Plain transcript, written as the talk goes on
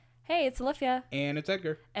Hey, it's Olivia. And it's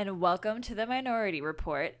Edgar. And welcome to the Minority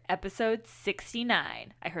Report, episode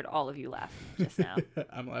 69. I heard all of you laugh just now.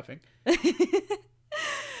 I'm laughing.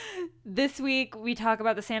 This week, we talk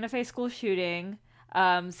about the Santa Fe school shooting,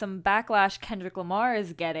 some backlash Kendrick Lamar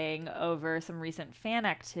is getting over some recent fan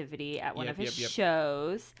activity at one of his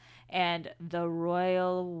shows, and the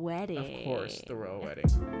royal wedding. Of course, the royal wedding.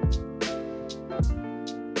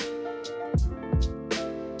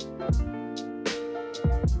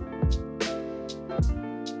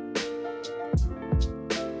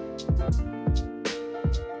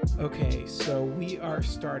 Okay, so we are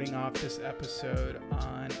starting off this episode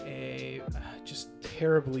on a just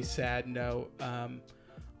terribly sad note.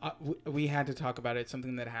 We had to talk about it.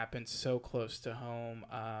 Something that happened so close to home.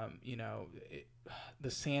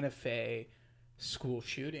 The Santa Fe school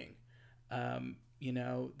shooting. I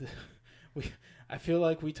feel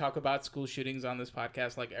like we talk about school shootings on this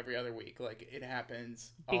podcast like every other week. Like it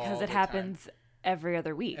happens because it happens every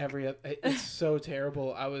other week. It's so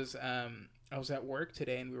terrible. I was at work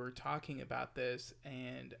today and we were talking about this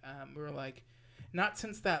and we were like, not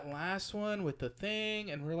since that last one with the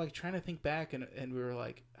thing, and we're like trying to think back and we were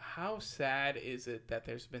like, how sad is it that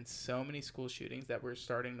there's been so many school shootings that we're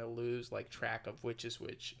starting to lose like track of which is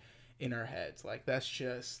which in our heads. Like that's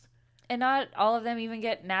just... And not all of them even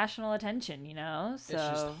get national attention, So it's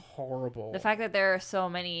just horrible. The fact that there are so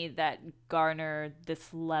many that garner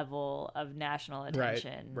this level of national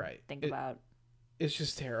attention. Right. It's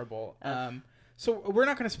just terrible. So we're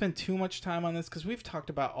not going to spend too much time on this because we've talked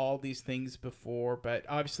about all these things before, but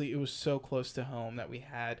obviously it was so close to home that we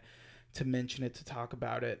had to mention it, to talk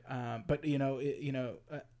about it. Of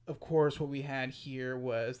course, what we had here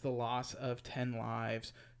was the loss of 10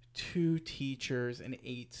 lives, 2 teachers, and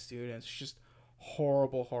 8 students. Just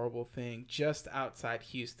horrible, horrible thing just outside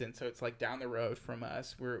Houston. So it's like down the road from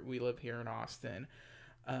us. We live here in Austin,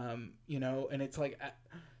 and it's like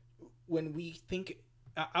when we think...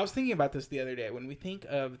 I was thinking about this the other day. When we think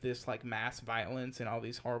of this like mass violence and all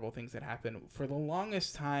these horrible things that happen, for the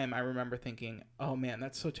longest time, I remember thinking, oh man,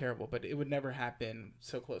 that's so terrible, but it would never happen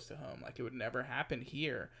so close to home. Like it would never happen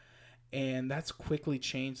here. And that's quickly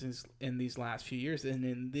changed in these last few years. And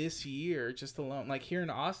in this year, just alone, like here in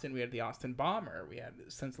Austin, we had the Austin bomber, we had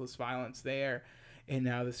senseless violence there, and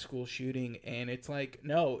now the school shooting. And it's like,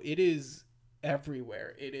 no, it is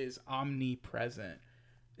everywhere. It is omnipresent.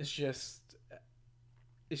 It's just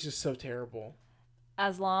so terrible.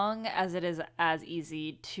 As long as it is as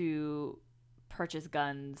easy to purchase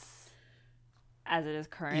guns as it is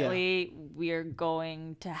currently, we're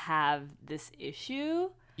going to have this issue.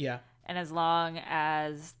 Yeah. And as long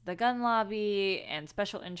as the gun lobby and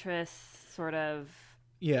special interests sort of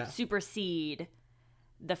supersede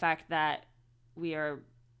the fact that we are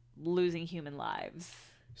losing human lives,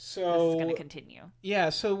 so this is going to continue. Yeah.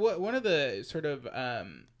 So one of the sort of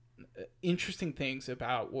interesting things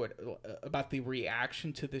about the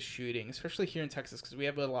reaction to this shooting, especially here in Texas, because we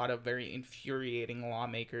have a lot of very infuriating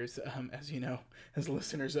lawmakers, as you know, as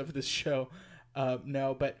listeners of this show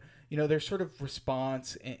know, but their sort of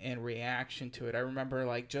response and reaction to it. I remember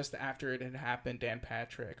like just after it had happened, Dan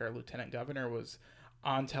Patrick, our lieutenant governor, was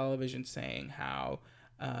on television saying how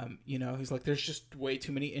he's like, there's just way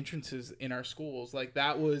too many entrances in our schools. Like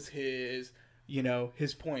that was his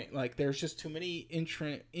point. Like there's just too many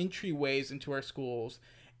entryways into our schools,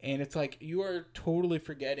 and it's like you are totally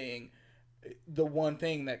forgetting the one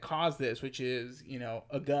thing that caused this, which is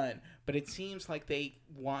a gun. But it seems like they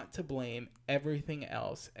want to blame everything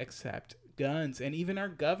else except guns. And even our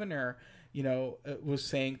governor was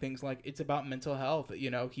saying things like it's about mental health.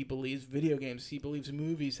 He believes video games, he believes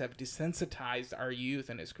movies have desensitized our youth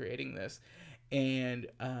and is creating this. And,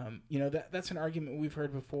 that's an argument we've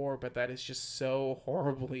heard before, but that is just so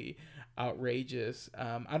horribly outrageous.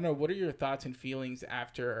 I don't know. What are your thoughts and feelings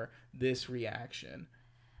after this reaction?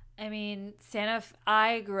 I mean,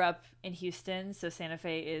 I grew up in Houston, so Santa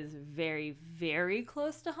Fe is very, very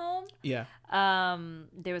close to home. Yeah.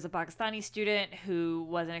 There was a Pakistani student who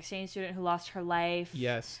was an exchange student who lost her life.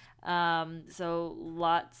 Yes. So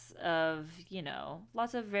lots of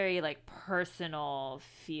very like personal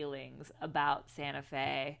feelings about Santa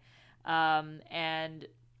Fe. And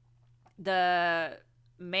the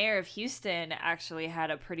mayor of Houston actually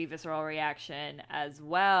had a pretty visceral reaction as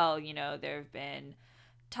well. There have been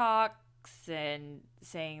talks and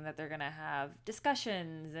saying that they're going to have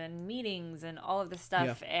discussions and meetings and all of this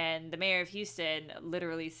stuff. Yeah. And the mayor of Houston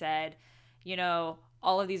literally said,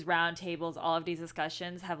 all of these roundtables, all of these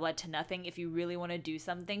discussions have led to nothing. If you really want to do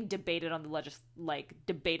something, debate it on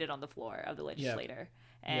debate it on the floor of the legislature.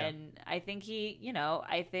 Yeah. And I think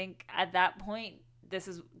I think at that point,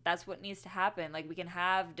 that's what needs to happen. Like, we can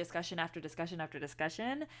have discussion after discussion after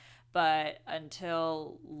discussion, but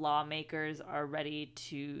until lawmakers are ready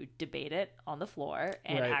to debate it on the floor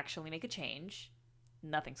and Right. actually make a change,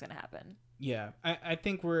 nothing's going to happen. Yeah, I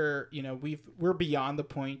think we're, we're beyond the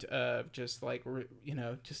point of just like,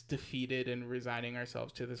 just defeated and resigning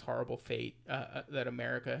ourselves to this horrible fate that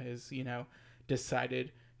America has,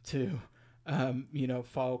 decided to,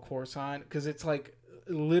 follow course on. Because it's like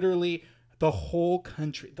literally the whole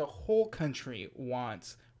country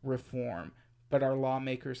wants reform, but our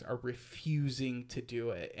lawmakers are refusing to do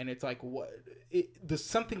it. And it's like,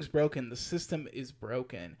 something's broken. The system is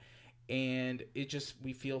broken. And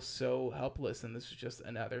we feel so helpless, and this is just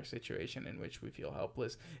another situation in which we feel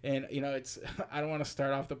helpless. And I don't want to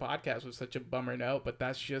start off the podcast with such a bummer note, but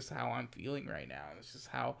that's just how I'm feeling right now. It's just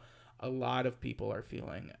how a lot of people are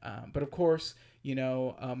feeling. But of course,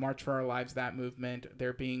 March for Our Lives, that movement,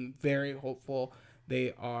 they're being very hopeful.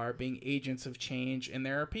 They are being agents of change, and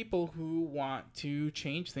there are people who want to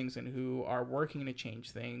change things and who are working to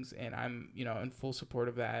change things, and I'm in full support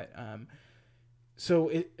of that.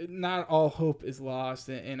 So not all hope is lost,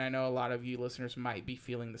 and I know a lot of you listeners might be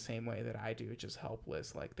feeling the same way that I do, just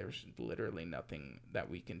helpless, like there's literally nothing that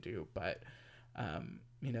we can do. But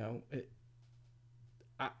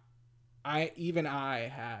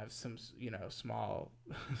I have some small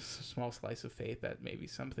slice of faith that maybe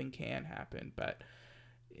something can happen. But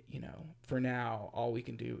for now, all we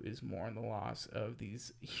can do is mourn the loss of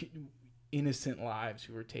these innocent lives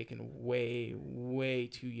who were taken way, way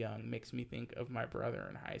too young. Makes me think of my brother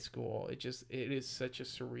in high school. It is such a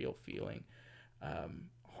surreal feeling.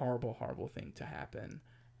 Horrible thing to happen.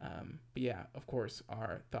 But yeah, of course,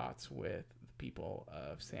 our thoughts with the people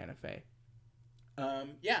of Santa Fe.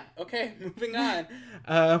 Yeah, okay, moving on.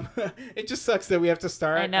 It just sucks that we have to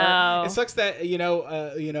start. I know. It sucks that,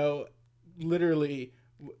 literally,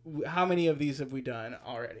 how many of these have we done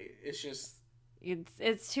already? It's just...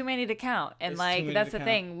 It's too many to count. And that's the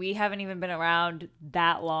thing. We haven't even been around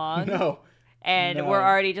that long. No. And we're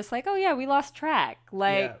already just like, oh yeah, we lost track.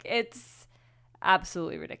 It's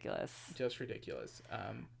absolutely ridiculous. Just ridiculous.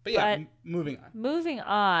 But yeah, moving on. Moving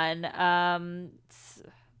on.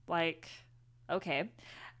 Okay.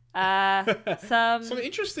 Some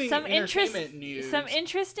interesting entertainment news. Some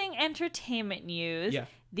interesting entertainment news. Yeah.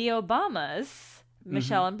 The Obamas,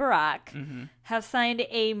 Michelle and Barack, have signed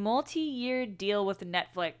a multi-year deal with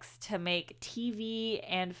Netflix to make TV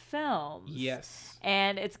and films. Yes.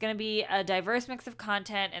 And it's going to be a diverse mix of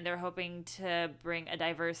content, and they're hoping to bring a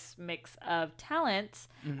diverse mix of talents.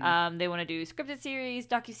 They want to do scripted series,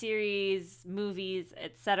 docuseries, movies,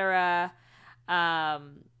 etc.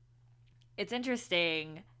 It's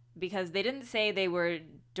interesting because they didn't say they were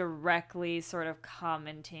directly sort of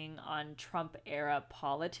commenting on Trump-era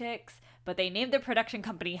politics, but they named their production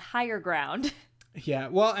company Higher Ground. Yeah,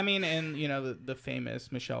 well, I mean, and, the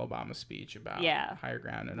famous Michelle Obama speech about Higher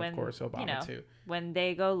Ground, and of course Obama, too. When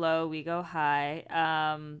they go low, we go high.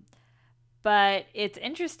 But it's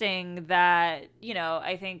interesting that,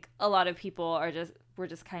 I think a lot of people were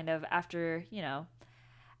just kind of after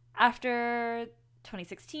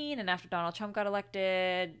 2016 and after Donald Trump got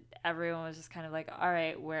elected, everyone was just kind of like, all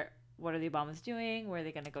right, what are the Obamas doing? Where are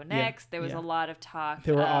they going to go next? There was a lot of talk.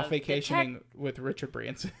 They were off vacationing with Richard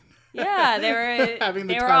Branson. Yeah, they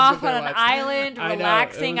were off on an island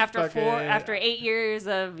relaxing after 8 years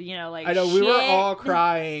of, I know, we were all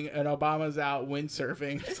crying and Obama's out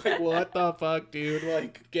windsurfing. It's like, what the fuck, dude?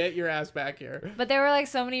 Like, get your ass back here. But there were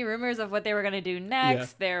so many rumors of what they were going to do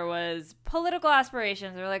next. Yeah. There was political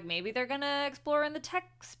aspirations. They were like, maybe they're going to explore in the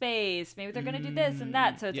tech space. Maybe they're going to do this and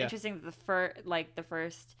that. So it's interesting that the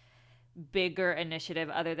first bigger initiative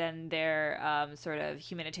other than their sort of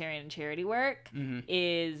humanitarian and charity work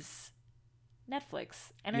is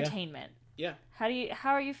Netflix entertainment. Yeah. How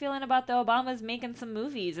are you feeling about the Obamas making some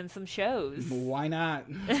movies and some shows? Why not?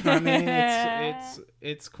 I mean,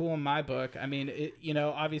 it's cool in my book. I mean,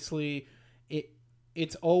 obviously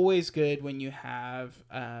it's always good when you have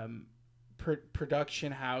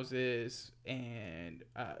production houses and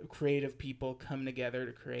creative people come together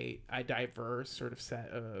to create a diverse sort of set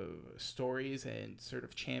of stories and sort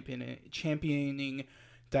of championing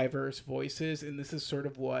diverse voices. And this is sort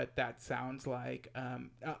of what that sounds like.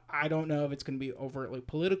 I don't know if it's going to be overtly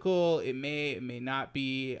political. It may not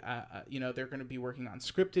be. They're going to be working on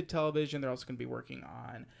scripted television. They're also going to be working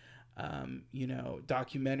on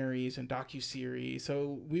documentaries and docuseries.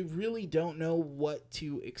 So we really don't know what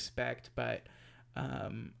to expect, but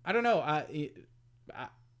I don't know.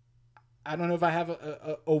 I don't know if I have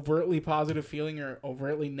a overtly positive feeling or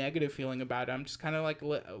overtly negative feeling about it. I'm just kind of like,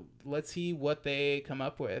 let's see what they come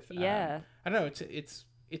up with. Yeah. I don't know.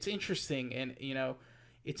 It's interesting, and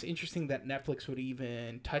it's interesting that Netflix would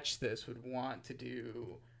even touch this, would want to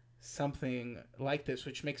do something like this,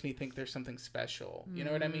 which makes me think there's something special. You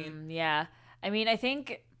know what I mean? Yeah. I mean, I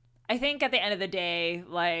think at the end of the day,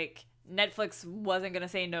 like, Netflix wasn't gonna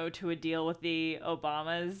say no to a deal with the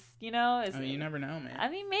Obamas. I mean, you never know, man. I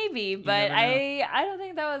mean, maybe, but never know. I don't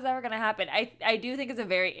think that was ever gonna happen. I do think it's a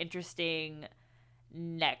very interesting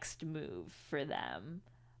next move for them.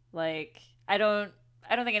 Like, I don't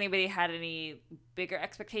think anybody had any bigger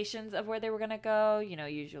expectations of where they were gonna go.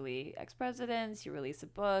 Usually ex-presidents, you release a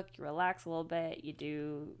book, you relax a little bit,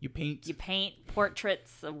 You paint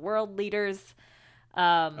portraits of world leaders,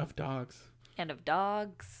 of dogs. and of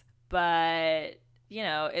dogs. But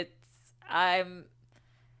I'm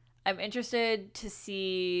interested to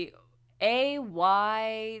see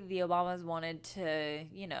why the Obamas wanted to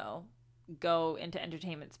go into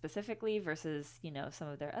entertainment specifically versus some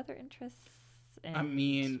of their other interests. And I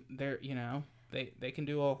mean, they're they can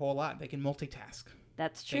do a whole lot. They can multitask.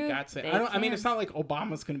 That's true. I mean, it's not like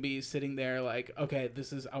Obama's gonna be sitting there like, okay,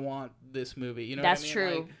 I want this movie. You know That's what I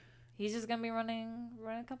mean? true. Like, he's just gonna be running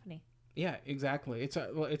a company. Yeah, exactly. It's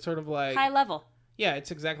sort of like High level. Yeah,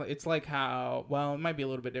 it's like how, well, it might be a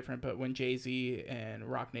little bit different, but when Jay-Z and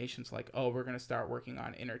Rock Nation's like, oh, we're going to start working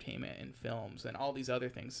on entertainment and films and all these other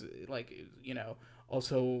things, like,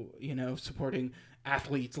 also, supporting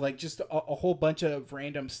athletes, like just a whole bunch of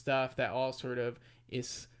random stuff that all sort of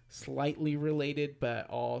is slightly related, but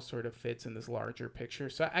all sort of fits in this larger picture.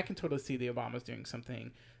 So I can totally see the Obamas doing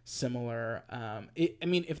something similar. I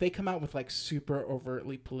mean, if they come out with like super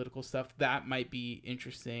overtly political stuff, that might be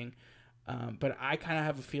interesting. But I kind of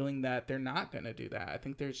have a feeling that they're not going to do that. I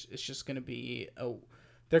think it's just going to be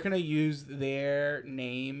they're going to use their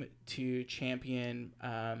name to champion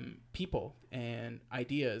people and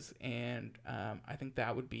ideas, and I think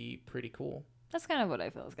that would be pretty cool. That's kind of what I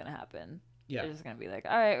feel is going to happen. Yeah. They're just going to be like,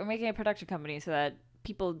 all right, we're making a production company so that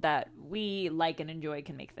people that we like and enjoy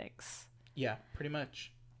can make things. Yeah, pretty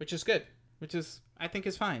much. Which is good. I think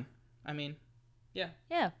is fine. I mean, yeah.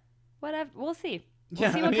 Yeah. Whatever. We'll see.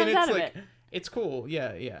 We'll see what comes out of it. It's cool.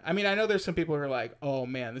 Yeah. I mean, I know there's some people who are like, oh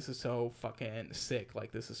man, this is so fucking sick.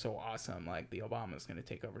 Like, this is so awesome. Like, the Obama's going to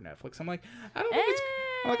take over Netflix. I'm like, I don't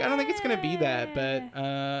think it's going to be that, but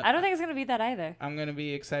I don't think it's going to be that either. I'm going to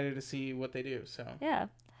be excited to see what they do. So yeah.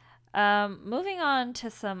 Moving on to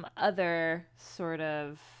some other sort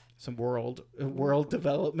of some world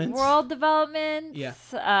developments. Yeah.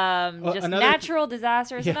 Just another natural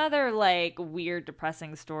disasters. Yeah. Another like weird,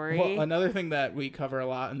 depressing story. Well, another thing that we cover a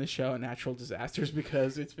lot in the show, natural disasters,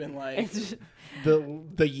 because it's been like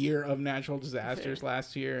the year of natural disasters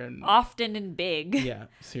last year, and often and big. Yeah,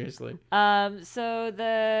 seriously. So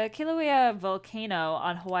the Kilauea volcano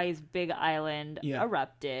on Hawaii's Big Island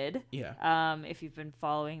erupted. Yeah. If you've been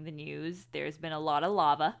following the news, there's been a lot of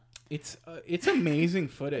lava. It's amazing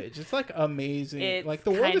footage. It's like amazing. It's like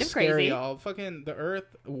the world is scary, crazy. y'all. Fucking the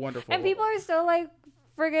Earth, wonderful. And people are still like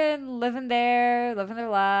friggin' living their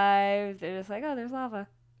lives. They're just like, oh, there's lava.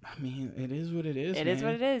 I mean, it is what it is. It is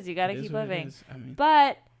what it is. You got to keep living. I mean,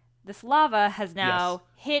 but this lava has now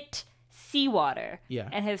hit seawater. Yeah.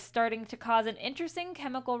 And is starting to cause an interesting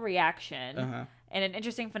chemical reaction and an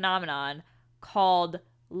interesting phenomenon called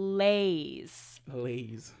lays.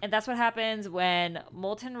 And that's what happens when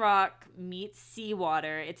molten rock meets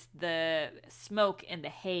seawater. It's the smoke and the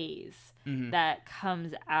haze that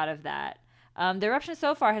comes out of that. The eruption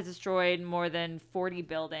so far has destroyed more than 40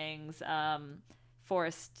 buildings,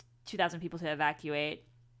 forced 2,000 people to evacuate.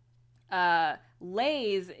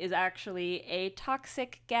 Lays is actually a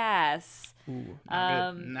toxic gas. Ooh,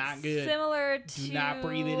 not good. Similar to Do not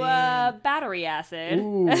breathe it in. Battery acid.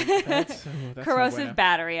 Ooh, that's corrosive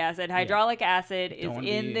battery acid. Hydraulic acid is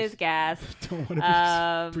in this gas. Don't want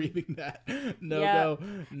to be breathing that. No.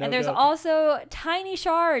 And there's also tiny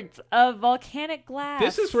shards of volcanic glass.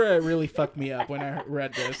 This is where it really fucked me up when I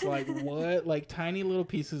read this. Like, what? Like, tiny little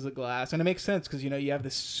pieces of glass. And it makes sense because, you have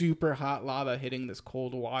this super hot lava hitting this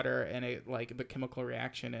cold water, and it, like, the chemical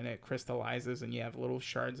reaction, and it crystallizes, and you have little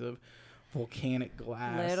shards of volcanic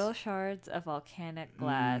glass. Little shards of volcanic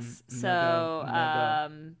glass.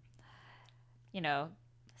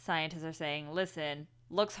 Scientists are saying, listen,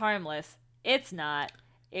 looks harmless. It's not.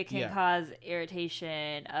 It can cause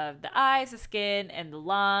irritation of the eyes, the skin, and the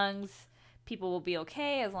lungs. People will be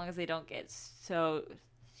okay as long as they don't get so,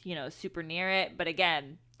 super near it. But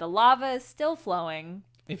again, the lava is still flowing.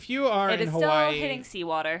 If you are It in is Hawaii, still hitting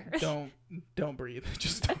seawater. don't breathe.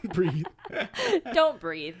 Just don't breathe. Don't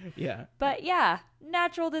breathe. Yeah. But yeah,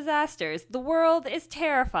 natural disasters. The world is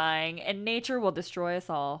terrifying, and nature will destroy us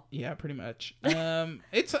all. Yeah, pretty much.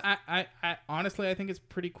 It's I honestly I think it's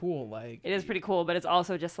pretty cool. Like It is pretty cool, but it's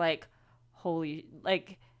also just like, holy,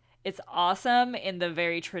 like, it's awesome in the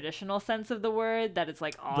very traditional sense of the word, that it's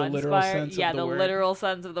like the literal awe-inspired. sense Yeah, of the the word. literal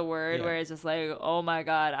sense of the word, Yeah. where it's just like, oh my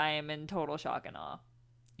god, I am in total shock and awe.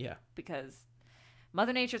 Yeah. Because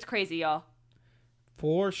Mother Nature's crazy, y'all.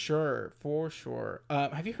 For sure, for sure.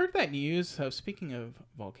 Have you heard that news? So speaking of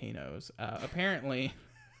volcanoes, apparently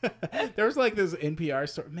there was like this NPR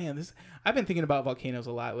story. Man, I've been thinking about volcanoes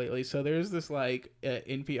a lot lately. So there's this like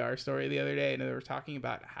NPR story the other day, and they were talking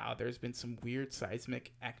about how there's been some weird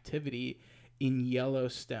seismic activity in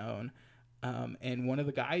Yellowstone. And one of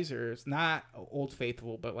the geysers, not Old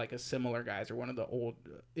Faithful, but like a similar geyser, one of the old,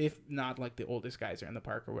 if not like the oldest geyser in the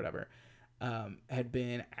park or whatever, had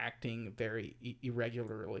been acting very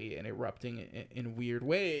irregularly and erupting in weird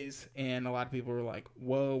ways. And a lot of people were like,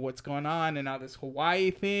 whoa, what's going on? And now this Hawaii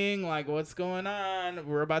thing, like, what's going on?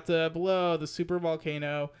 We're about to blow the super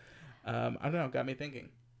volcano. I don't know, got me thinking.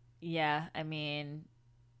 Yeah, I mean,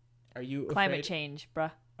 Are you climate afraid? change, bruh.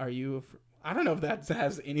 Are you I don't know if that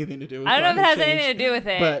has anything to do with I don't know if it has climate change, anything to do with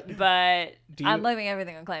it, but I'm blaming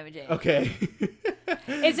everything on climate change. Okay.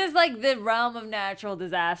 It's just like the realm of natural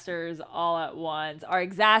disasters all at once are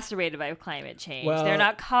exacerbated by climate change. Well, they're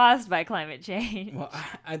not caused by climate change. Well,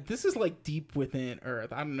 this is like deep within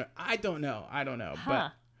Earth. I don't know. Huh.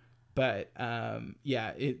 But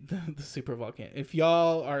yeah, the super volcano. If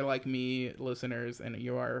y'all are like me, listeners, and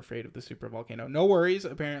you are afraid of the super volcano, no worries.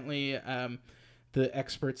 Apparently, the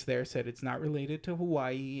experts there said it's not related to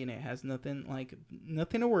Hawaii and it has nothing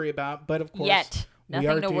to worry about. But of course, Yet.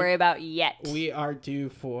 Nothing to worry about yet. We are due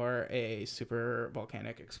for a super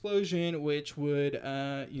volcanic explosion, which would,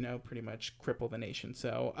 pretty much cripple the nation.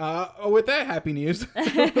 So, with that happy news,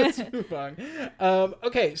 let's move on.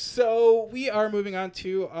 Okay, so we are moving on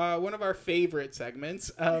to one of our favorite segments.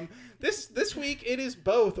 This week it is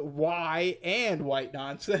both why and white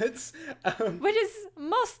nonsense, which is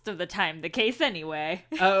most of the time the case anyway.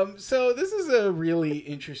 So this is a really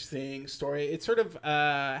interesting story. It sort of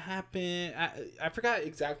happened. I forgot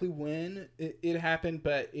exactly when it happened,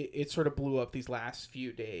 but it sort of blew up these last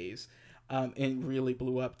few days, and really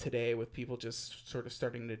blew up today with people just sort of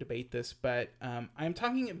starting to debate this. But I'm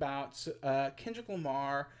talking about Kendrick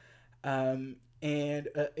Lamar. And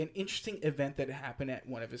an interesting event that happened at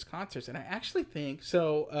one of his concerts. And I actually think,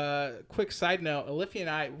 quick side note, Olivia and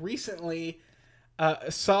I recently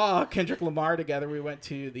saw Kendrick Lamar together. We went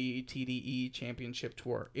to the TDE Championship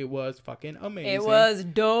Tour. It was fucking amazing. It was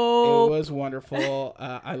dope. It was wonderful.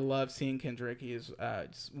 I love seeing Kendrick. He is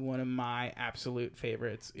just one of my absolute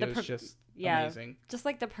favorites. It was just amazing. Just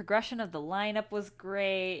like the progression of the lineup was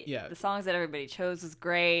great. Yeah. The songs that everybody chose was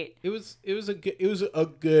great. It was a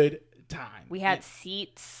good time. We had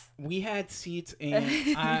seats.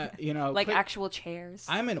 And like actual chairs.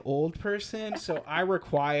 I'm an old person, so I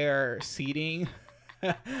require seating.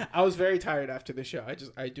 I was very tired after the show.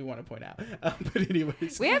 I do want to point out. But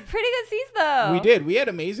anyways, we had pretty good seats though. We did. We had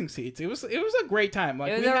amazing seats. It was a great time.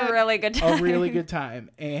 Like, it was a really good time. A really good time.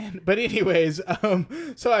 But anyways,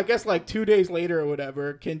 so I guess like 2 days later or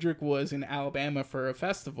whatever, Kendrick was in Alabama for a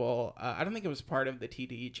festival. I don't think it was part of the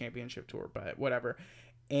TDE Championship Tour, but whatever.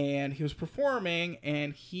 And he was performing,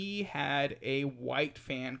 and he had a white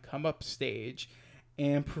fan come up stage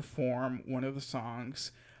and perform one of the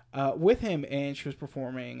songs with him. And she was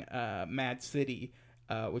performing Mad City,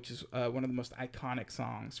 which is one of the most iconic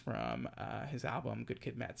songs from his album Good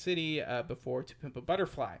Kid, Mad City, before To Pimp a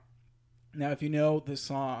Butterfly. Now, if you know this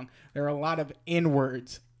song, there are a lot of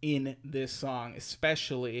N-words in this song,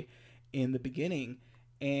 especially in the beginning.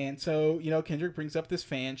 And so, Kendrick brings up this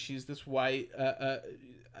fan. She's this white...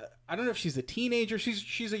 I don't know if she's a teenager.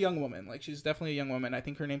 She's a young woman. Like, she's definitely a young woman. I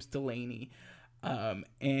think her name's Delaney.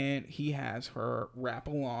 And he has her rap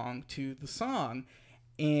along to the song.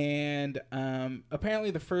 And apparently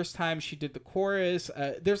the first time she did the chorus,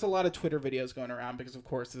 there's a lot of Twitter videos going around because, of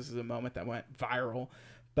course, this is a moment that went viral.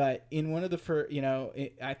 But in one of the first,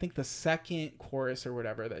 I think the second chorus or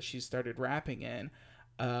whatever that she started rapping in,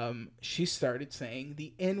 she started saying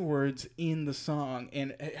the N-words in the song.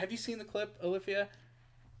 And have you seen the clip, Olivia?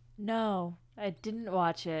 No, I didn't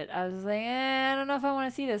watch it. I was like, I don't know if I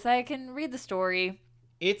want to see this. I can read the story.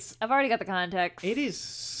 I've already got the context. It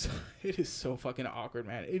is so fucking awkward,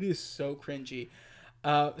 man. It is so cringy.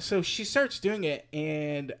 So she starts doing it,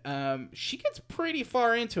 and she gets pretty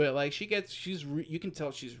far into it. Like you can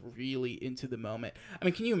tell she's really into the moment. I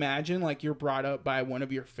mean, can you imagine, like, you're brought up by one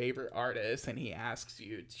of your favorite artists, and he asks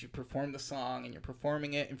you to perform the song, and you're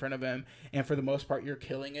performing it in front of him, and for the most part, you're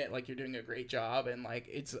killing it. Like, you're doing a great job, and like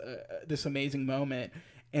it's this amazing moment.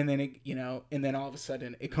 And then and then all of a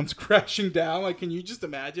sudden it comes crashing down. Like, can you just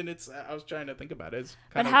imagine? I was trying to think about it. It's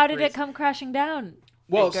But kind of how did crazy. it come crashing down?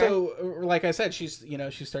 Well, Edgar? so like I said, she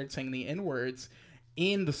started saying the N words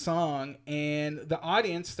in the song, and the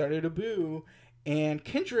audience started to boo. And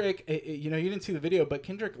Kendrick, you didn't see the video, but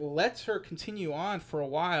Kendrick lets her continue on for a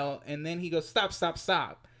while, and then he goes, "Stop, stop,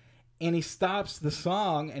 stop," and he stops the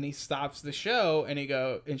song, and he stops the show,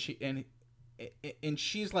 and and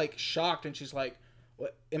she's like shocked, and she's like,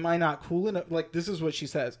 "What? Am I not cool enough?" Like, this is what she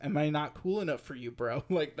says: "Am I not cool enough for you, bro?"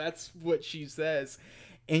 Like, that's what she says.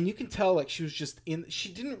 And you can tell, like, she was just she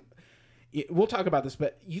didn't, we'll talk about this,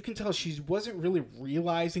 but you can tell she wasn't really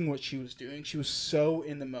realizing what she was doing. She was so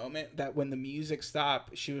in the moment that when the music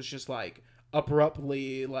stopped, she was just like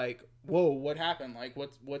abruptly like, "Whoa, what happened? Like,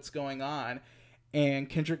 what's going on?" And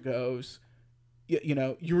Kendrick goes,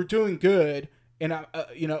 "You were doing good, and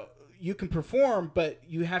you can perform, but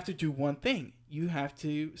you have to do one thing. You have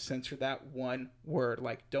to censor that one word.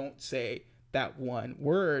 Like, don't say that one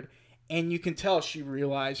word." And you can tell she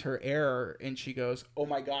realized her error, and she goes, "Oh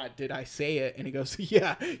my God, did I say it?" And he goes,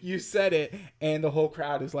 "Yeah, you said it." And the whole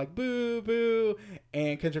crowd is like, "Boo, boo."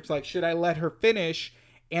 And Kendrick's like, "Should I let her finish?"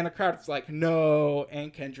 And the crowd's like, "No."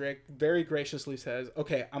 And Kendrick very graciously says,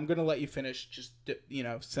 "Okay, I'm going to let you finish. Just,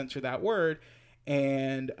 censor that word."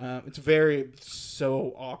 And it's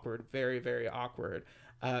so awkward, very, very awkward.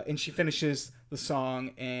 And she finishes the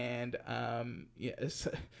song, and yes,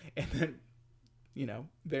 and then,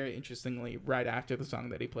 very interestingly, right after the song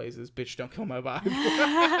that he plays is "Bitch Don't Kill My Vibe."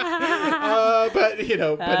 That's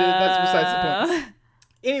besides the point.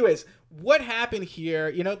 Anyways, what happened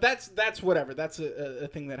here, that's whatever. That's a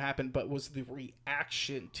thing that happened, but was the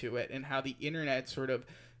reaction to it, and how the internet sort of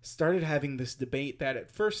started having this debate that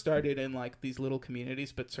at first started in like these little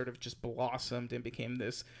communities, but sort of just blossomed and became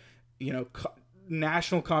this,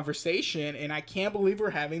 national conversation. And I can't believe we're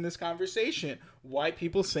having this conversation. White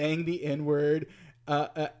people saying the N-word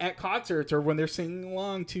at concerts or when they're singing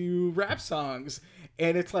along to rap songs.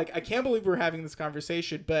 And it's like, I can't believe we're having this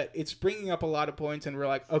conversation, but it's bringing up a lot of points, and we're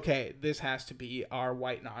like, okay, this has to be our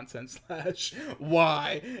white nonsense /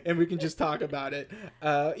 why, and we can just talk about it.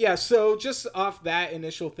 So just off that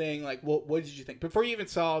initial thing, like, what did you think? Before you even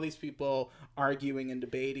saw all these people arguing and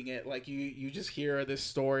debating it, like, you just hear this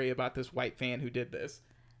story about this white fan who did this.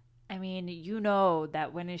 I mean,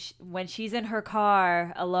 that when she's in her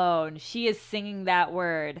car alone, she is singing that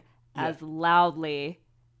word as loudly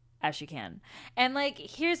as she can. And like,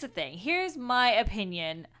 here's the thing. Here's my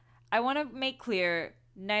opinion. I want to make clear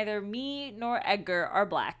neither me nor Edgar are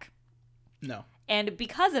black. No. And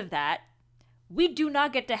because of that, we do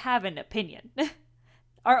not get to have an opinion.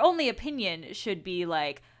 Our only opinion should be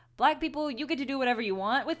like, black people, you get to do whatever you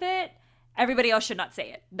want with it. Everybody else should not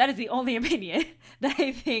say it. That is the only opinion that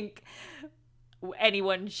I think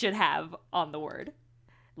anyone should have on the word.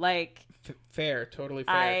 Like, fair, totally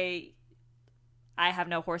fair. I have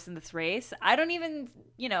no horse in this race. I don't even,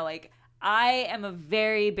 I am a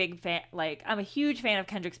very big fan. Like, I'm a huge fan of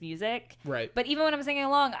Kendrick's music. Right. But even when I'm singing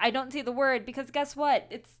along, I don't say the word because guess what?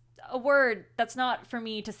 It's a word that's not for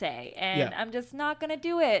me to say, and I'm just not gonna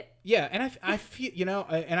do it. Yeah, and I feel,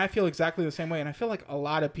 and I feel exactly the same way, and I feel like a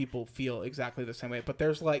lot of people feel exactly the same way. But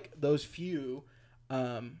there's like those few.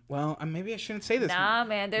 Maybe I shouldn't say this. Nah,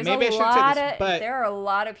 man. There are a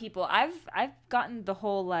lot of people. I've gotten the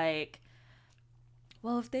whole like,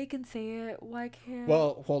 well, if they can say it, why can't?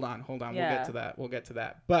 Well, hold on. Yeah. We'll get to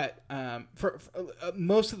that. But for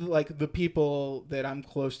most of the people that I'm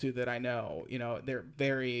close to that I know, they're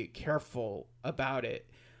very careful about it.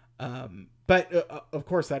 But of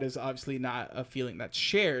course, that is obviously not a feeling that's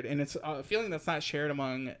shared, and it's a feeling that's not shared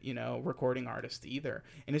among recording artists either.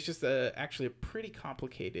 And it's just actually a pretty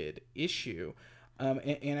complicated issue.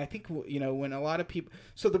 And I think, when a lot of people...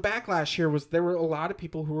 So the backlash here was there were a lot of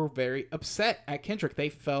people who were very upset at Kendrick. They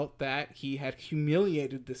felt that he had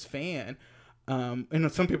humiliated this fan.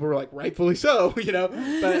 And some people were like, rightfully so,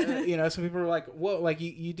 But, some people were like, well, like,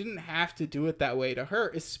 you didn't have to do it that way to her,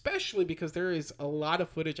 especially because there is a lot of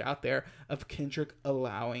footage out there of Kendrick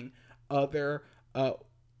allowing other...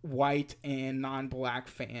 white and non-black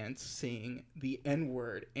fans sing the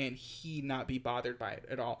N-word and he not be bothered by it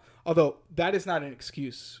at all. Although that is not an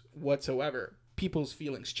excuse whatsoever. People's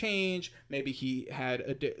feelings change. Maybe he had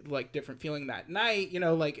a different feeling that night.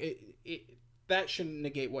 that shouldn't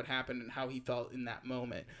negate what happened and how he felt in that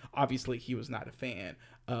moment. Obviously, he was not a fan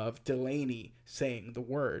of Delaney saying the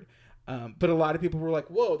word. But a lot of people were like,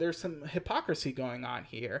 whoa, there's some hypocrisy going on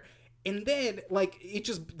here. And then, like, it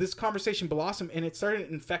just, this conversation blossomed and it started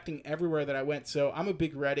infecting everywhere that I went. So I'm a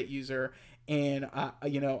big Reddit user, and,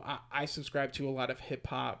 I subscribe to a lot of hip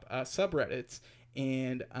hop subreddits.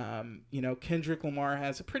 And, Kendrick Lamar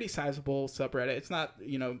has a pretty sizable subreddit. It's not,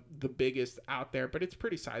 the biggest out there, but it's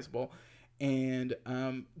pretty sizable. And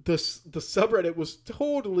the subreddit was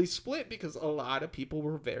totally split because a lot of people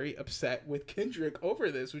were very upset with Kendrick over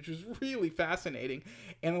this, which was really fascinating.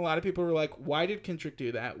 And a lot of people were like, why did Kendrick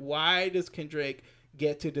do that? Why does Kendrick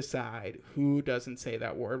get to decide who doesn't say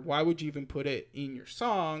that word? Why would you even put it in your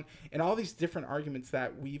song? And all these different arguments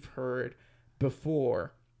that we've heard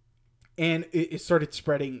before. And it started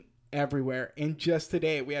spreading everywhere. And just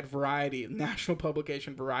today we had Variety, national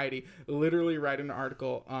publication Variety, literally write an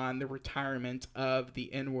article on the retirement of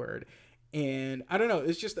the N-word. And I don't know,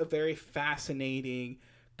 it's just a very fascinating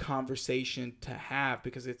conversation to have,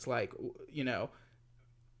 because it's like,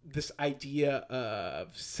 this idea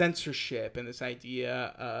of censorship and this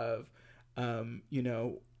idea of,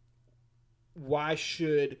 why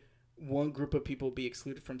should one group of people be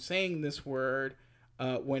excluded from saying this word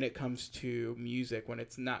when it comes to music, when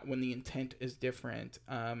it's not, when the intent is different.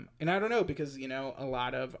 And I don't know, because, a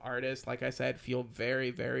lot of artists, like I said, feel very,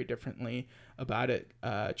 very differently about it.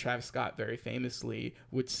 Travis Scott very famously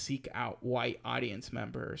would seek out white audience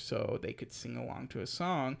members so they could sing along to a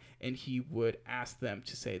song, and he would ask them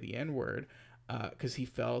to say the N-word, because he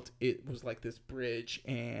felt it was like this bridge,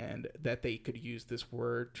 and that they could use this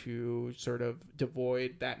word to sort of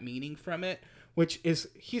devoid that meaning from it. Which is,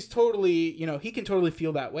 he's totally, he can totally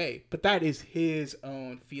feel that way, but that is his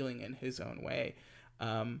own feeling in his own way.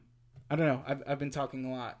 I don't know. I've been talking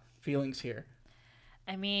a lot. Feelings here.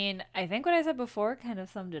 I mean, I think what I said before kind of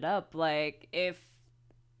summed it up. Like, if,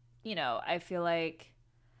 I feel like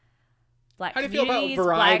black How do you feel about communities,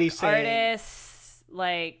 Variety black saying, artists,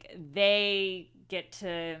 like, I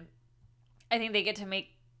think they get to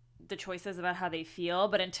make the choices about how they feel,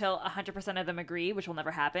 but until 100% of them agree, which will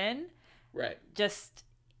never happen. Right. Just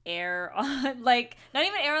err on, like, not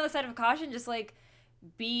even err on the side of caution, just like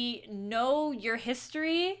know your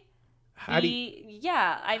history. I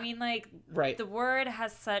mean, like, right. The word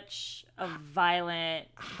has such a violent.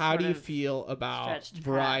 How do you feel about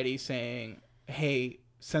Variety saying, hey,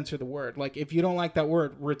 censor the word? Like, if you don't like that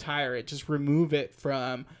word, retire it. Just remove it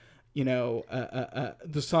from,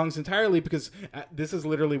 the songs entirely, because this is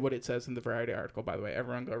literally what it says in the Variety article, by the way.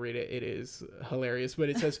 Everyone go read it. It is hilarious. But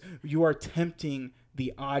it says, you are tempting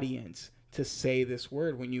the audience to say this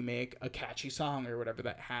word when you make a catchy song or whatever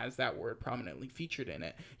that has that word prominently featured in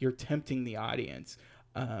it. You're tempting the audience.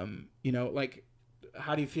 Like,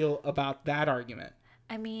 how do you feel about that argument?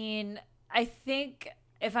 I mean, I think,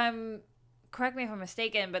 correct me if I'm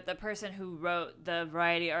mistaken, but the person who wrote the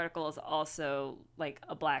Variety article is also like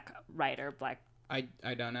a black writer. I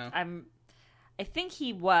don't know. I think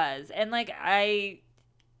he was, and like, I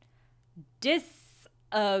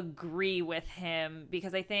disagree with him,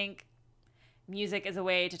 because I think music is a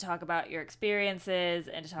way to talk about your experiences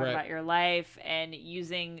and to talk about your life, and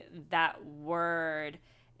using that word,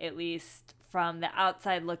 at least from the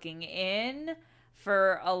outside looking in,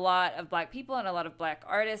 for a lot of black people and a lot of black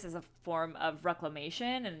artists, is a form of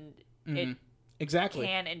reclamation, and it exactly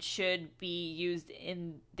can and should be used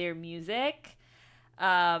in their music.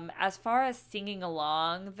 As far as singing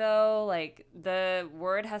along, though, like, the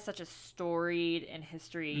word has such a storied and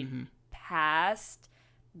history past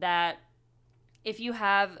that if you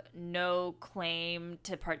have no claim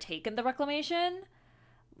to partake in the reclamation,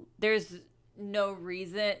 there's no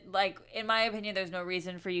reason, like, in my opinion, there's no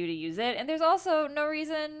reason for you to use it. And there's also no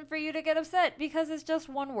reason for you to get upset, because it's just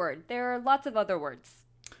one word. There are lots of other words.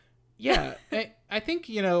 Yeah, I think,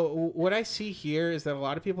 what I see here is that a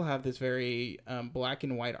lot of people have this very black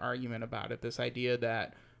and white argument about it. This idea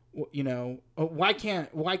that, why can't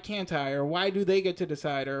I, or why do they get to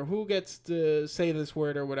decide, or who gets to say this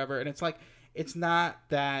word or whatever. And it's like, it's not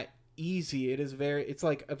that easy. It's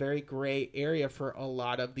like a very gray area for a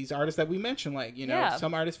lot of these artists that we mentioned. Like,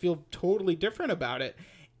 some artists feel totally different about it,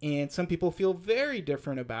 and some people feel very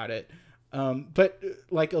different about it. But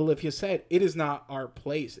like Olivia said, it is not our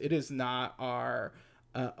place. It is not our,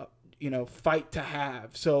 fight to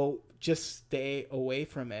have. So just stay away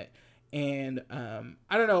from it. And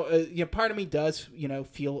I don't know. Part of me does,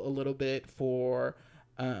 feel a little bit for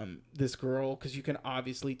this girl, because you can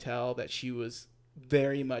obviously tell that she was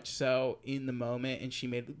very much so in the moment, and she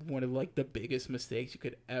made one of, like, the biggest mistakes you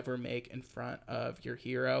could ever make in front of your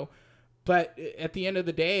hero. but at the end of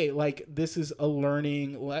the day, like, this is a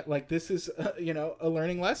learning a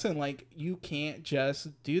learning lesson. Like, you can't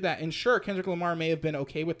just do that. And sure, Kendrick Lamar may have been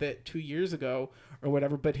okay with it 2 years ago or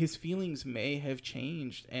whatever, but his feelings may have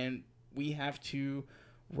changed, and we have to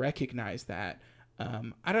recognize that.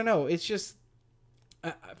 I don't know, it's just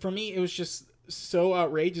for me, it was just so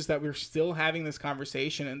outrageous that we're still having this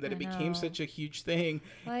conversation and that it became such a huge thing.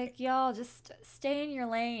 Like, y'all, just stay in your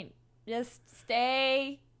lane. Just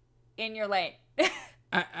stay in your lane.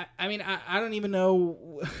 I mean, I don't even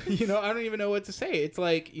know, I don't even know what to say. It's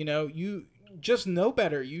like, you just know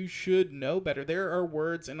better. You should know better. There are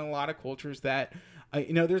words in a lot of cultures that,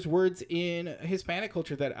 there's words in Hispanic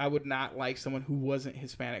culture that I would not like someone who wasn't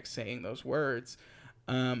Hispanic saying those words.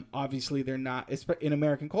 Obviously they're not, in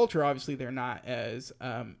American culture, obviously they're not as,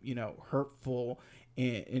 hurtful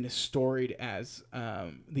and as storied as,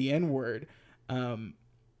 the N-word.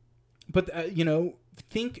 But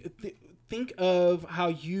think of how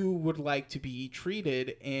you would like to be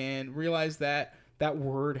treated, and realize that that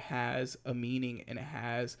word has a meaning and it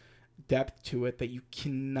has depth to it that you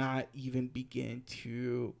cannot even begin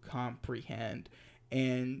to comprehend.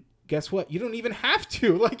 And guess what? You don't even have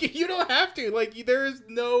to. Like, you don't have to. Like, there is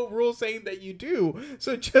no rule saying that you do.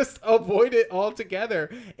 So just avoid it altogether.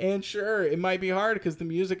 And sure, it might be hard because the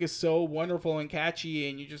music is so wonderful and catchy,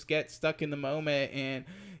 and you just get stuck in the moment. And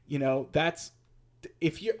that's,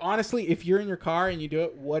 if you're in your car and you do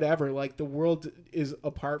it, whatever, like, the world is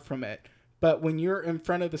apart from it. But when you're in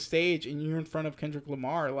front of the stage and you're in front of Kendrick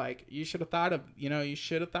Lamar, like, you should have thought of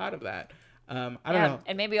that. I don't know.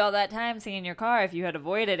 And maybe all that time singing in your car, if you had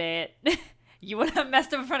avoided it, you would have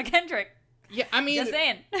messed up in front of Kendrick. Yeah, I mean, just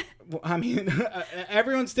saying.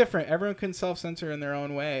 Everyone's different. Everyone can self-censor in their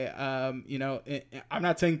own way. I'm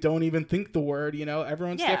not saying don't even think the word.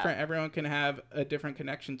 Everyone's different. Everyone can have a different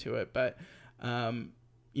connection to it. But,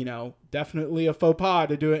 definitely a faux pas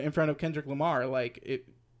to do it in front of Kendrick Lamar. Like, it,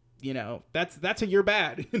 that's a you're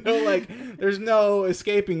bad. Like, there's no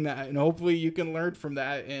escaping that. And hopefully you can learn from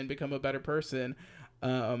that and become a better person.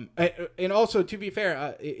 And also, to be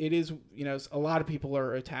fair, it is, a lot of people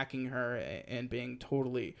are attacking her and being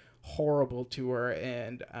totally horrible to her.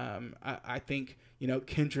 And I think,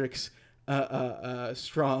 Kendrick's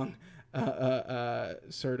strong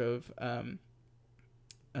sort of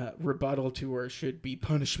rebuttal to her should be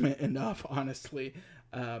punishment enough, honestly.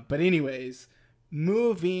 But anyways,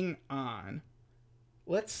 moving on.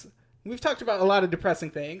 We've talked about a lot of depressing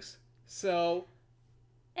things, so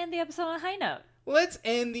end the episode on a high note. Let's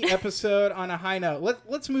end the episode on a high note.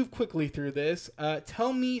 Let's move quickly through this.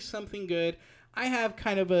 Tell me something good. I have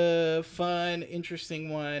kind of a fun, interesting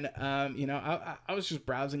one. I was just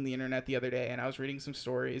browsing the internet the other day, and I was reading some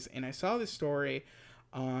stories, and I saw this story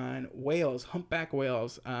on whales, humpback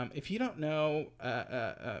whales. If you don't know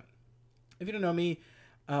me,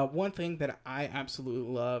 one thing that I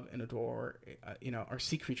absolutely love and adore, are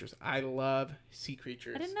sea creatures. I love sea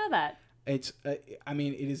creatures. I didn't know that. It's, it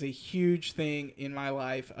is a huge thing in my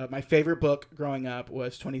life. My favorite book growing up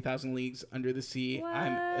was 20,000 Leagues Under the Sea. What?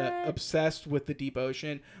 I'm obsessed with the deep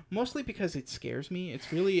ocean, mostly because it scares me.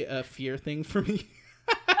 It's really a fear thing for me.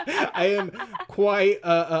 I am quite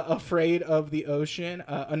afraid of the ocean.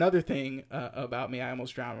 Another thing about me, I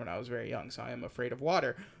almost drowned when I was very young, so I am afraid of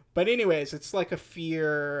water. But anyways, it's like a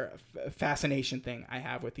fascination thing I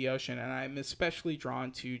have with the ocean, and I'm especially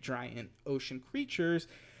drawn to giant ocean creatures,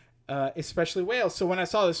 especially whales. So when I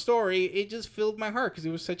saw the story, it just filled my heart because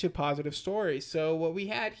it was such a positive story. So what we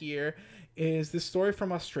had here is this story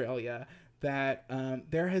from Australia that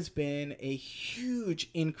there has been a huge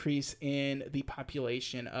increase in the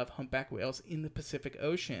population of humpback whales in the Pacific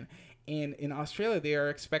Ocean. And in Australia, they are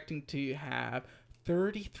expecting to have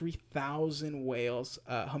 33,000 whales,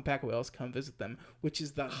 humpback whales, come visit them, which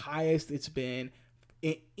is the highest it's been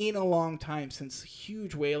in a long time since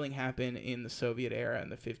huge whaling happened in the Soviet era in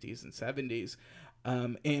the 50s and 70s.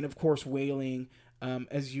 And of course, whaling,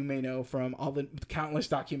 as you may know from all the countless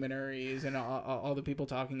documentaries and all the people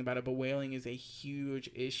talking about it, but whaling is a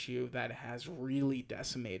huge issue that has really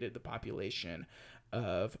decimated the population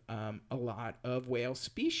of a lot of whale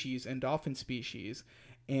species and dolphin species.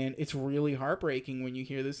 And it's really heartbreaking when you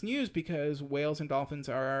hear this news because whales and dolphins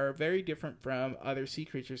are very different from other sea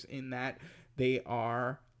creatures in that they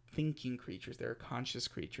are thinking creatures. They're conscious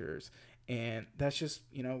creatures. And that's just,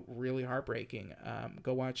 really heartbreaking.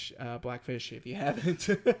 Go watch Blackfish if you haven't.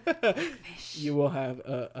 You will have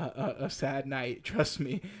a sad night, trust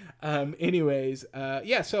me.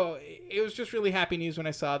 So it was just really happy news when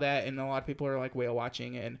I saw that, and a lot of people are like whale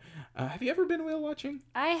watching. And have you ever been whale watching?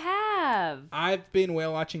 I have. I've been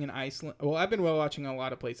whale watching in Iceland. Well, I've been whale watching in a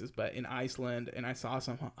lot of places, but in Iceland, and I saw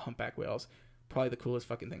some humpback whales. Probably the coolest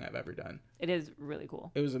fucking thing I've ever done. It is really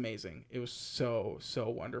cool. It was amazing. It was so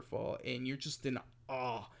wonderful, and you're just in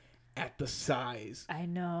awe at the size I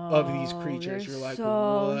know of these creatures. You're like,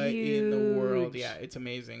 so what huge. in the world? Yeah, it's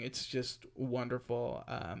amazing. It's just wonderful.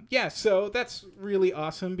 Yeah, so that's really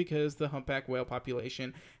awesome because the humpback whale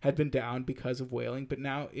population had been down because of whaling, but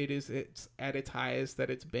now it's at its highest that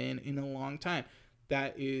it's been in a long time.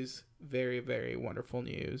 That is very, very wonderful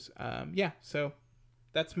news. Yeah, so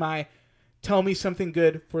that's my tell me something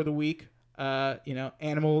good for the week.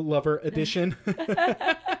 Animal lover edition.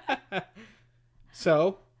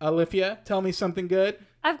 So, Olivia, tell me something good.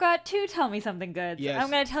 I've got two tell me something goods. Yes. I'm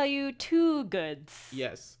going to tell you two goods.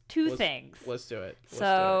 Yes. Two things. Let's do it.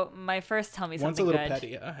 So, my first tell me something good. One's a little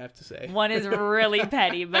petty, I have to say. One is really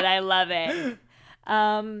petty, but I love it.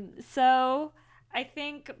 So, I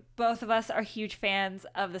think both of us are huge fans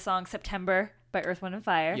of the song September by Earth, Wind &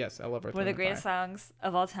 Fire. Yes, I love Earth, Wind & Fire. One of the greatest songs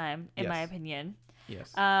of all time, in my opinion.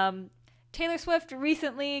 Yes. Taylor Swift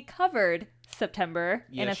recently covered September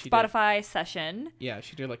in a Spotify session. Yeah,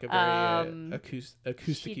 she did like a very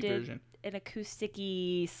acoustic-y version. An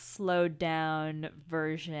acoustic-y, slowed down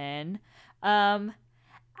version.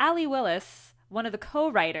 Allie Willis, one of the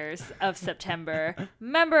co-writers of September,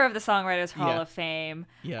 member of the Songwriters Hall of Fame,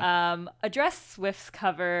 addressed Swift's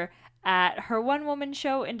cover at her one-woman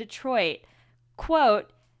show in Detroit.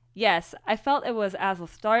 Quote, "Yes, I felt it was as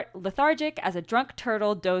lethargic as a drunk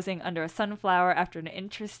turtle dozing under a sunflower after an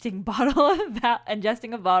ingesting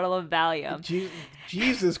a bottle of Valium."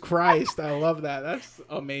 Jesus Christ, I love that. That's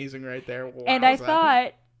amazing right there. Wow, and I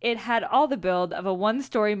thought it had all the build of a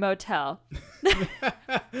one-story motel.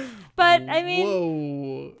 But, I mean,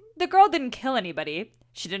 whoa. The girl didn't kill anybody.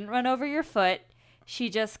 She didn't run over your foot. She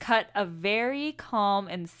just cut a very calm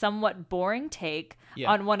and somewhat boring take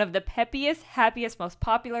on one of the peppiest, happiest, most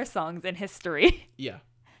popular songs in history. Yeah.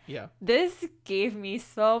 This gave me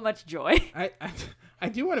so much joy. I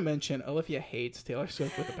do want to mention Olivia hates Taylor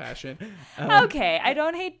Swift with a passion. Okay, I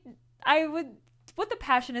don't hate. What the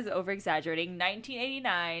passion is over-exaggerating.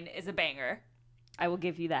 1989 is a banger. I will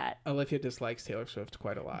give you that. Olivia dislikes Taylor Swift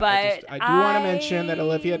quite a lot. But I do want to mention that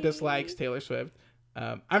Olivia dislikes Taylor Swift.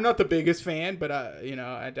 I'm not the biggest fan, but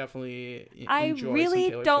I definitely enjoy I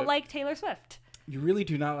really some don't like Taylor Swift. You really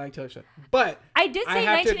do not like Taylor Swift, but I did say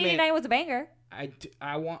 1989 was a banger.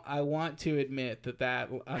 I want to admit that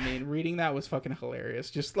I mean, reading that was fucking hilarious.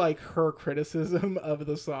 Just like her criticism of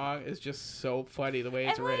the song is just so funny the way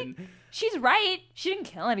it's written. She's right. She didn't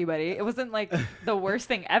kill anybody. It wasn't like the worst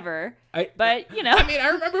thing ever. I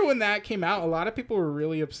remember when that came out, a lot of people were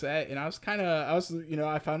really upset, and I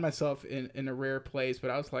found myself in a rare place, but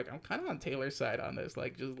I was like, I'm kind of on Taylor's side on this.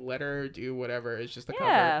 Like, just let her do whatever. It's just a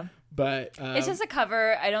cover. But it's just a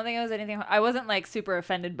cover. I don't think it was anything. I wasn't like super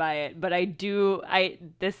offended by it, but But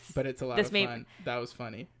it's a lot of fun. That was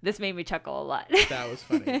funny. This made me chuckle a lot. That was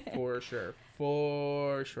funny for sure.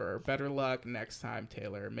 For sure. Better luck next time,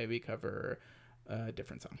 Taylor. Maybe cover a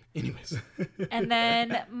different song. Anyways. And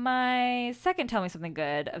then my second Tell Me Something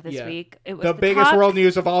Good of this week. It was the biggest world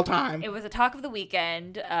news of all time. It was a talk of the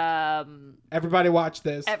weekend. Everybody watched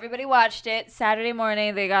this. Everybody watched it. Saturday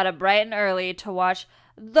morning, they got up bright and early to watch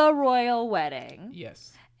the royal wedding.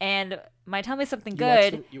 Yes. And my Tell Me Something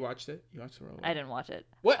Good. You watched it? You watched the royal wedding? I didn't watch it.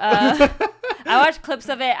 What? I watched clips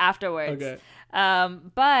of it afterwards. Okay.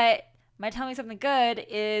 But my Tell Me Something Good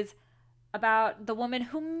is about the woman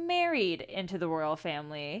who married into the royal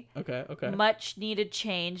family. Okay. Much needed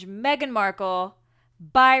change. Meghan Markle,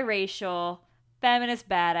 biracial, feminist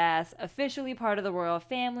badass, officially part of the royal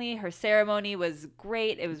family. Her ceremony was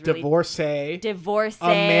great. It was really divorcee,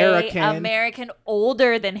 American,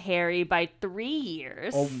 older than Harry by 3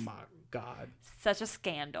 years. Oh my God. Such a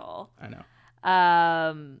scandal. I know.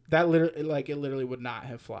 That literally would not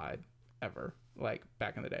have flied ever. Like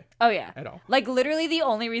back in the day. Oh yeah. At all. Like literally the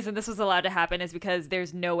only reason this was allowed to happen is because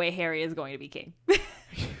there's no way Harry is going to be king.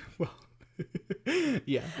 Well,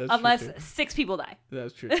 yeah. That's unless true too. 6 people die.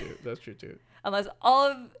 That's true too.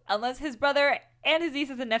 Unless his brother and his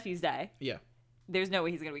nieces and nephews die. Yeah. There's no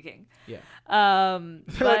way he's gonna be king. Yeah.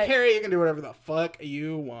 They're like, Harry, you can do whatever the fuck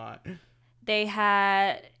you want.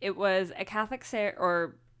 It was a Catholic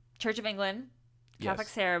or Church of England Catholic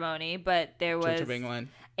ceremony, but there was Church of England.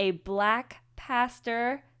 A black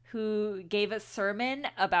pastor who gave a sermon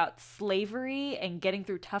about slavery and getting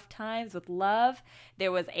through tough times with love.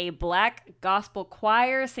 There was a black gospel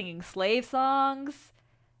choir singing slave songs.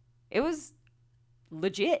 It was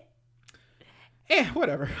legit.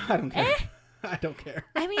 Whatever. I don't care. I don't care.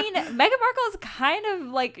 I mean, Meghan Markle is kind of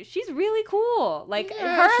like, she's really cool. Like,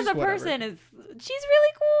 Yeah, her she's as a whatever. person she's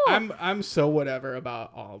really cool. I'm so whatever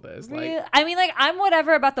about all this. Like, I mean, like, I'm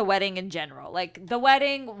whatever about the wedding in general. Like, the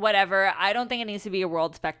wedding, whatever. I don't think it needs to be a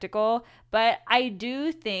world spectacle, but I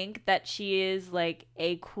do think that she is, like,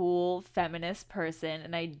 a cool feminist person,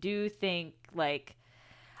 and I do think, like,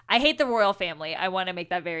 I hate the royal family. I want to make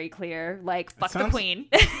that very clear. Like, fuck the queen.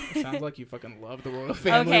 It sounds like you fucking love the royal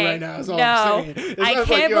family right now. Is all no, I'm saying. I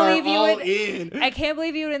can't believe you would. In. I can't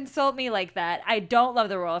believe you would insult me like that. I don't love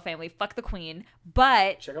the royal family. Fuck the queen.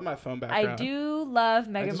 But check out my phone background. I do love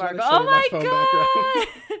Meghan Markle. Oh my god!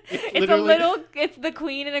 It's the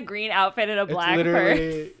queen in a green outfit and a black purse.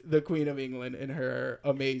 Literally the Queen of England in her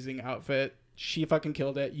amazing outfit. She fucking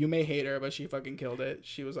killed it. You may hate her, but she fucking killed it.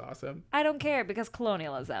 She was awesome. I don't care because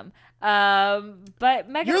colonialism. But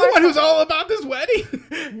Meghan You're the one who's all about this wedding.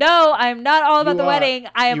 No, I'm not all about the wedding.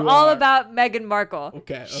 I am all about Meghan Markle.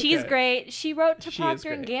 Okay. She's great. She wrote to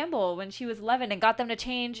Procter & Gamble when she was 11 and got them to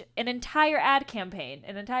change an entire ad campaign,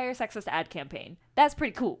 an entire sexist ad campaign. That's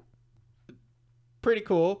pretty cool. Pretty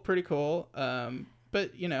cool.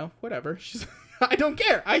 But you know, whatever. I don't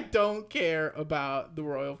care. I don't care about the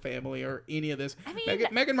royal family or any of this. I mean,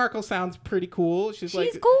 Meghan Markle sounds pretty cool. She's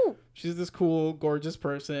cool. She's this cool, gorgeous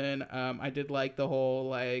person. I did like the whole,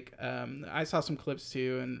 like, I saw some clips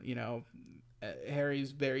too, and, you know, Harry's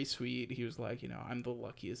very sweet. He was like, you know, I'm the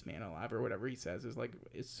luckiest man alive, or whatever he says. Is like,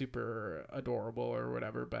 it's super adorable or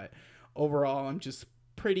whatever. But overall, I'm just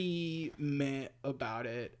pretty meh about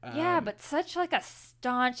it. Yeah, but such like a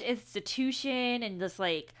staunch institution, and this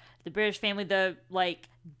like the British family, the like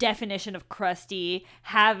definition of crusty,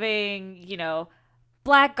 having, you know,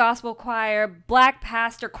 black gospel choir, black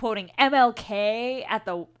pastor quoting MLK at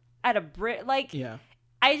a Brit, like, yeah.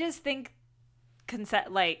 I just think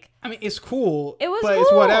I mean, it's cool. It was but cool.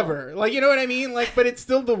 It's whatever. Like, you know what I mean? Like, but it's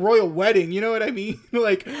still the royal wedding. You know what I mean?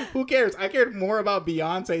 Like, who cares? I cared more about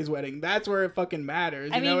Beyonce's wedding. That's where it fucking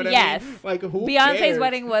matters. You know what I mean? Like, who Beyonce's cares?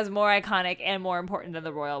 wedding was more iconic and more important than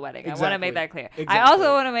the royal wedding. Exactly. I want to make that clear. Exactly. I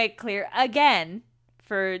also want to make clear again,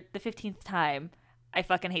 for the 15th time, I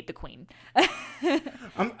fucking hate the queen.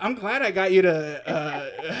 I'm glad I got you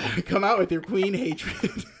to come out with your queen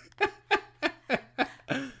hatred.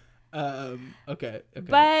 Okay.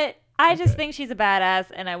 But I just think she's a badass,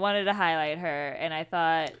 and I wanted to highlight her, and I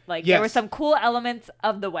thought, like, there were some cool elements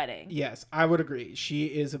of the wedding. Yes, I would agree. She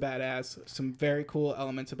is a badass. Some very cool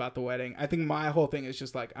elements about the wedding. I think my whole thing is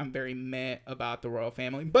just, like, I'm very meh about the royal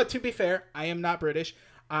family. But to be fair, I am not British.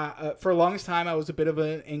 For a long time, I was a bit of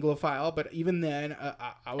an Anglophile, but even then,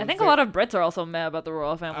 I think a lot of Brits are also mad about the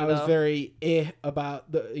royal family. I was very about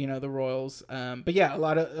the royals. But yeah, a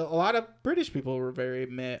lot of British people were very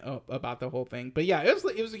meh about the whole thing. But yeah, it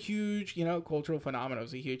was a huge, cultural phenomenon. It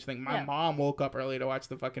was a huge thing. My mom woke up early to watch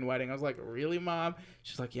the fucking wedding. I was like, really, Mom?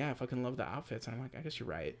 She's like, yeah, I fucking love the outfits. And I'm like, I guess you're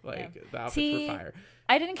right. Like, the outfits were fire.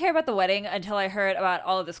 I didn't care about the wedding until I heard about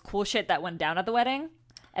all of this cool shit that went down at the wedding.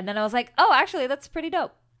 And then I was like, oh, actually, that's pretty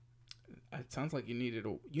dope. It sounds like you needed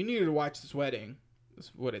to watch this wedding.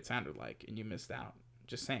 That's what it sounded like, and you missed out.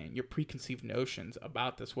 Just saying, your preconceived notions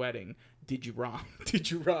about this wedding did you wrong. Because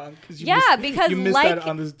you missed out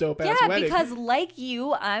on this dope ass wedding. Yeah, because like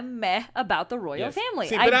you, I'm meh about the royal family.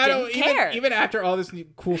 See, I don't care. Even after all this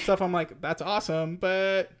cool stuff, I'm like, that's awesome,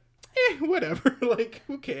 but whatever. Like,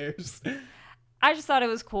 who cares? I just thought it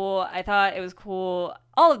was cool. I thought it was cool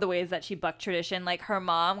all of the ways that she bucked tradition. Like, her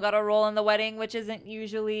mom got a role in the wedding, which isn't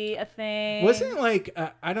usually a thing. Wasn't like,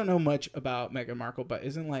 I don't know much about Meghan Markle, but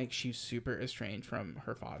isn't like she's super estranged from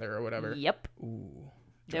her father or whatever? Yep. Ooh.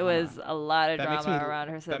 There was a lot of drama around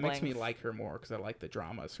her siblings. That makes me like her more because I like the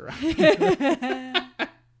drama surrounding her.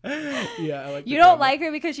 Yeah, I like you don't like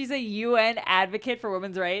her because she's a UN advocate for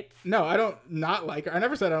women's rights? No, I don't not like her. I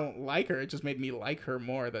never said I don't like her. It just made me like her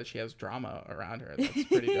more that she has drama around her. That's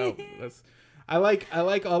pretty dope. I like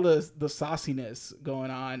all the sauciness going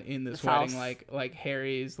on in this wedding. Like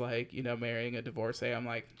Harry's marrying a divorcee. I'm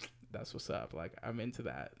like, that's what's up. Like, I'm into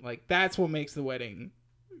that. Like, that's what makes the wedding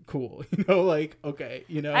cool. Okay,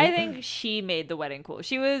 I think she made the wedding cool.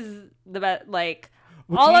 She was the best.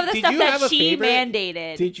 All of the stuff that she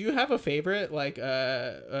mandated. Did you have a favorite? Like,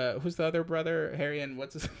 who's the other brother? Harry and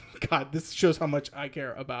what's his... God, this shows how much I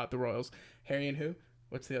care about the royals. Harry and who?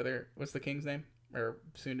 What's the king's name? Or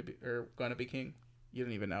soon to be, or gonna be king? You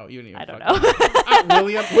don't even know. I don't know.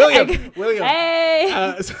 William.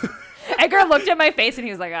 Hey. Edgar looked at my face and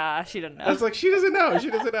he was like, she didn't know. I was like, she doesn't know. She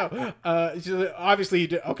doesn't know. Obviously, you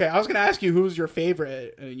did. Okay, I was going to ask you who's your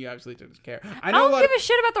favorite, and you obviously didn't care. I don't give a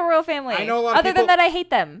shit about the royal family. I know a lot of Other people, than that, I hate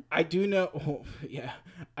them. I do know. Oh, yeah.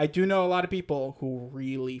 I do know a lot of people who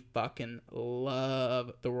really fucking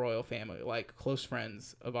love the royal family. Like, close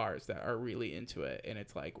friends of ours that are really into it. And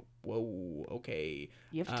it's like, whoa, okay.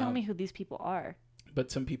 You have to tell me who these people are.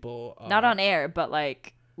 But some people are... Not on air, but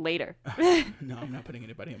like... later. No, I'm not putting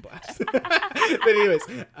anybody in blast. But anyways,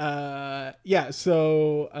 yeah,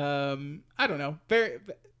 so I don't know.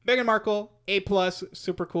 Meghan Markle, A+,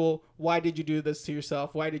 super cool. Why did you do this to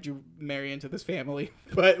yourself? Why did you marry into this family?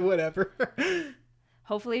 But whatever.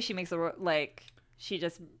 Hopefully she makes she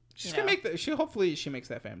just she's gonna make hopefully she makes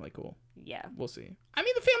that family cool. Yeah, we'll see. I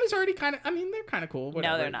mean, the family's already they're kind of cool.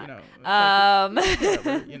 Whatever, no, they're not. You know,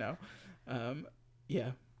 whatever, you know.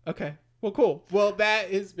 Yeah. Okay. Well, cool. Well,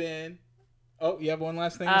 that has been... Oh, you have one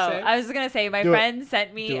last thing to say? I was going to say, my friend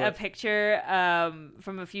sent me a picture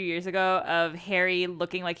from a few years ago of Harry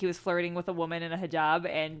looking like he was flirting with a woman in a hijab,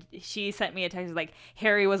 and she sent me a text like,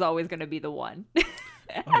 Harry was always going to be the one.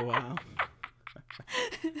 Oh, wow.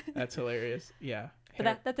 That's hilarious. Yeah.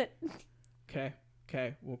 But that's it.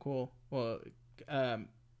 Okay. Well, cool. Well,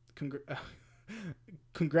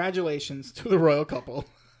 congratulations to the royal couple.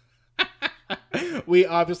 We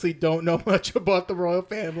obviously don't know much about the royal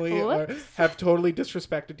family or have totally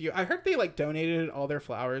disrespected you. I heard they like donated all their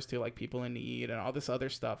flowers to like people in need and all this other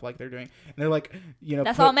stuff like they're doing. And they're like, you know,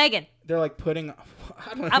 that's all Meghan. They're like putting, I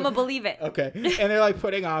don't know. I'm gonna believe it. Okay. And they're like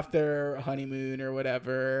putting off their honeymoon or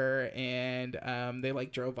whatever. And they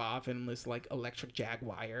like drove off in this like electric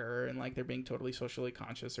Jaguar and like they're being totally socially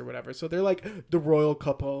conscious or whatever. So they're like the royal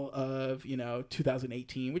couple of,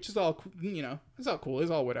 2018, which is all, it's all cool.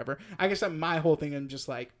 It's all whatever. I guess my whole thing, I'm just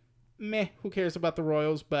like, meh, who cares about the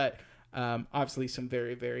royals? But obviously some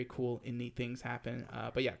very, very cool and neat things happen.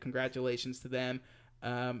 But yeah, congratulations to them.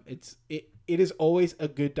 It is always a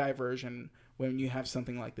good diversion when you have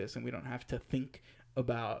something like this and we don't have to think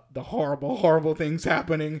about the horrible, horrible things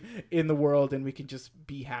happening in the world and we can just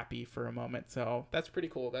be happy for a moment. So that's pretty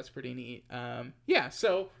cool. That's pretty neat. Yeah,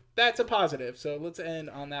 so that's a positive. So let's end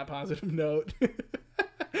on that positive note.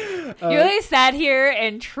 You really sat here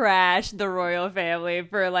and trashed the royal family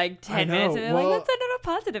for like 10 minutes and then let's end on a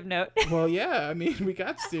positive note. Well, yeah, I mean, we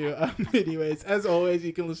got to. Anyways, as always,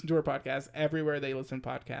 you can listen to our podcast everywhere they listen to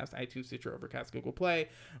podcasts, iTunes, Stitcher, Overcast, Google Play.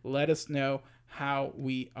 Let us know how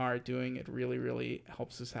we are doing. It really, really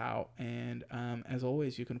helps us out. And as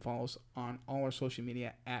always, you can follow us on all our social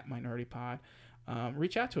media at Minority Pod.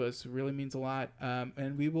 Reach out to us. It really means a lot.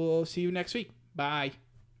 And we will see you next week. Bye.